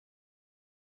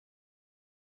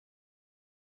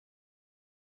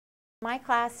My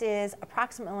class is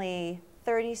approximately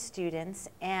 30 students,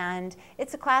 and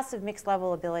it's a class of mixed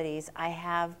level abilities. I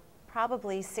have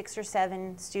probably 6 or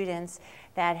 7 students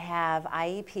that have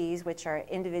IEPs, which are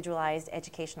individualized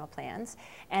educational plans,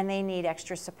 and they need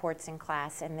extra supports in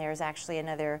class, and there's actually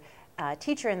another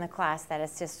teacher in the class that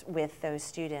assists with those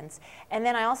students. And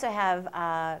then I also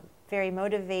have very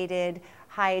motivated,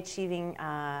 high-achieving,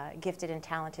 gifted and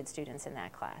talented students in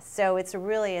that class. So it's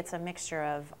a mixture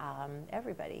of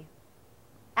everybody.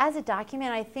 As a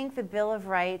document, I think the Bill of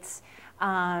Rights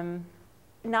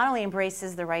not only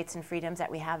embraces the rights and freedoms that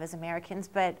we have as Americans,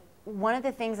 but one of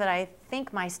the things that I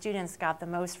think my students got the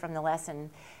most from the lesson,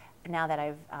 now that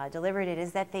I've delivered it,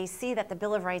 is that they see that the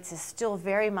Bill of Rights is still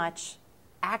very much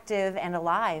active and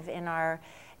alive in our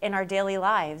daily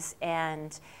lives.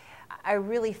 And I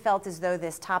really felt as though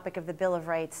this topic of the Bill of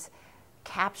Rights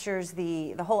captures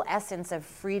the whole essence of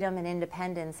freedom and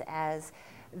independence as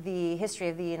the history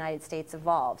of the United States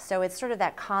evolved. So it's sort of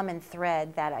that common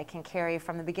thread that I can carry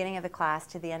from the beginning of the class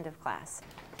to the end of class.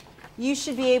 You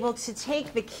should be able to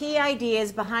take the key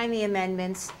ideas behind the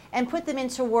amendments and put them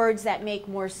into words that make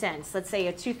more sense. Let's say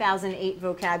a 2008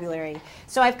 vocabulary.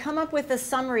 So I've come up with a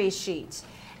summary sheet.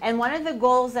 And one of the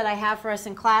goals that I have for us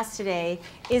in class today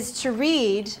is to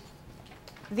read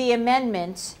the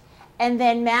amendment and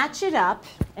then match it up,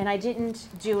 and I didn't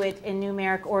do it in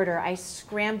numeric order. I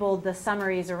scrambled the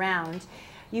summaries around.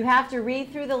 You have to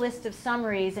read through the list of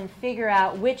summaries and figure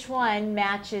out which one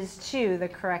matches to the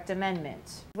correct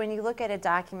amendment. When you look at a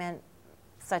document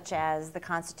such as the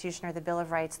Constitution or the Bill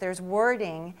of Rights, there's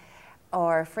wording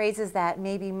or phrases that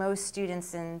maybe most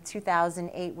students in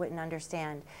 2008 wouldn't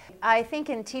understand. I think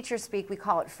in teacher speak we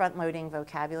call it front-loading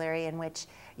vocabulary, in which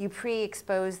you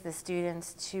pre-expose the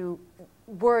students to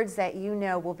words that you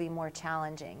know will be more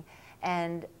challenging.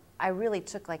 And I really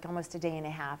took like almost a day and a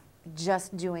half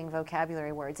just doing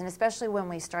vocabulary words. And especially when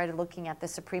we started looking at the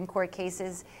Supreme Court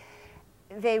cases,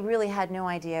 they really had no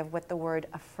idea of what the word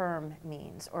affirm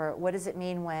means, or what does it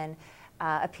mean when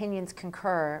opinions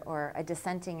concur, or a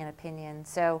dissenting an opinion.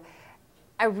 So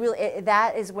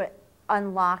that is what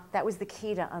unlocked, that was the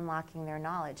key to unlocking their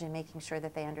knowledge and making sure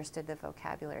that they understood the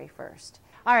vocabulary first.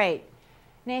 All right,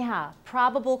 Neha,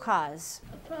 probable cause.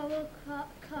 A probable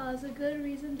cause, a good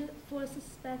reason for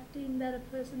suspecting that a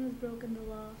person has broken the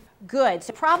law. Good.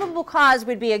 So probable cause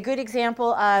would be a good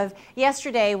example of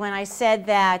yesterday when I said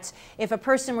that if a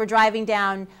person were driving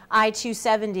down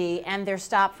I-270 and they're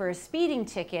stopped for a speeding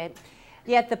ticket,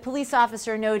 yet the police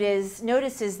officer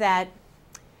notices that,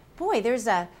 boy, there's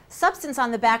a substance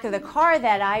on the back of the car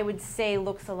that I would say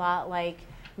looks a lot like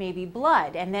maybe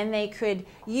blood. And then they could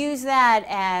use that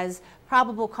as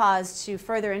probable cause to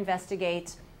further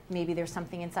investigate, maybe there's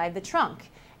something inside the trunk,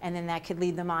 and then that could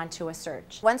lead them on to a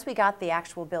search. Once we got the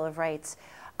actual Bill of Rights,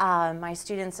 my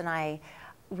students and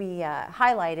we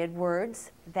highlighted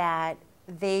words that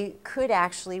they could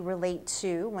actually relate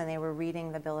to when they were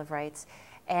reading the Bill of Rights.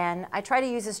 And I try to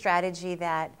use a strategy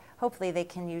that hopefully they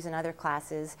can use in other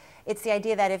classes. It's the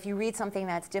idea that if you read something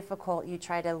that's difficult, you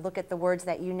try to look at the words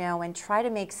that you know and try to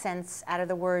make sense out of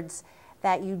the words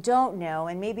that you don't know,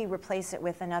 and maybe replace it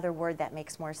with another word that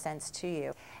makes more sense to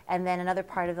you. And then another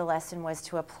part of the lesson was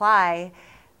to apply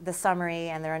the summary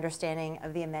and their understanding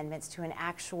of the amendments to an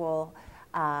actual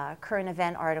current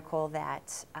event article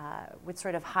that would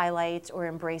sort of highlight or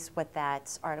embrace what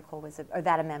that article was, or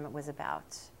that amendment was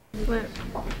about. What,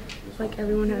 like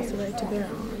everyone has the right to bear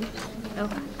arms.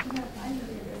 Okay.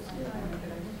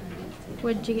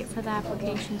 What did you get for the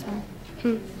applications, Mom?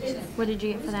 What did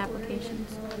you get for the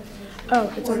applications?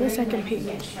 Oh, it's on the second page.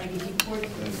 It's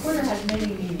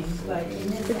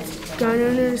gun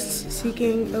owners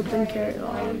seeking open carry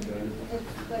law.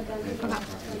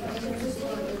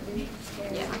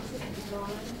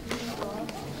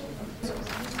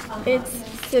 Its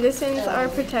citizens are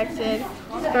protected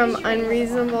from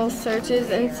unreasonable searches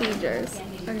and seizures,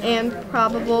 and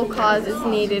probable cause is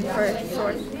needed for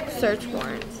search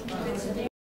warrants.